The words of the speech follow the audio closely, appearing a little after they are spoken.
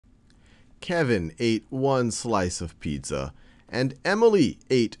Kevin ate 1 slice of pizza and Emily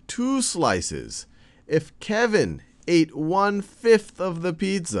ate 2 slices, if Kevin ate 1/5 of the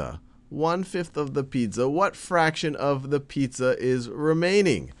pizza, 1/5 of the pizza, what fraction of the pizza is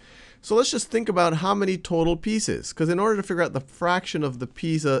remaining? So let's just think about how many total pieces, because in order to figure out the fraction of the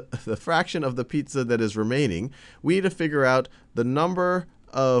pizza that is remaining, we need to figure out the number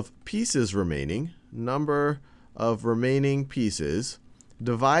of pieces remaining, number of remaining pieces,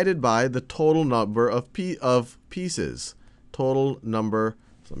 divided by the total number of pieces. Total number,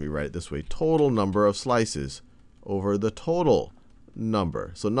 so let me write it this way, total number of slices over the total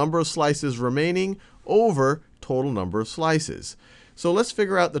number. So number of slices remaining over total number of slices. So let's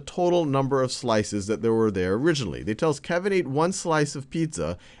figure out the total number of slices that there were there originally. They tell us Kevin ate 1 slice of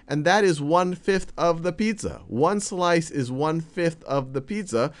pizza, and that is 1/5 of the pizza. 1 slice is 1/5 of the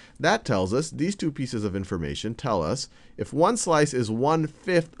pizza. That tells us, these two pieces of information tell us, if 1 slice is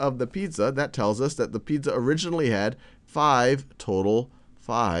 1/5 of the pizza, that tells us that the pizza originally had 5 total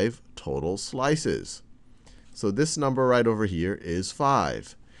slices. So this number right over here is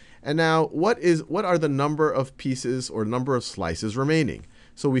 5. And now, what are the number of pieces or number of slices remaining?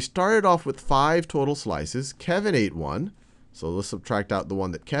 So we started off with 5 total slices. Kevin ate 1, so let's subtract out the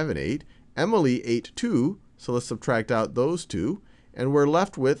one that Kevin ate. Emily ate 2, so let's subtract out those 2. And we're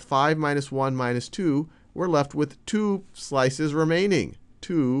left with 5 minus 1 minus 2. We're left with 2 slices remaining.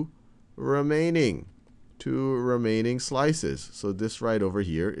 2 remaining slices. So this right over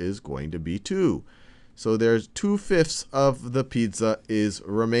here is going to be 2. So there's 2/5 of the pizza is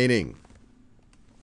remaining.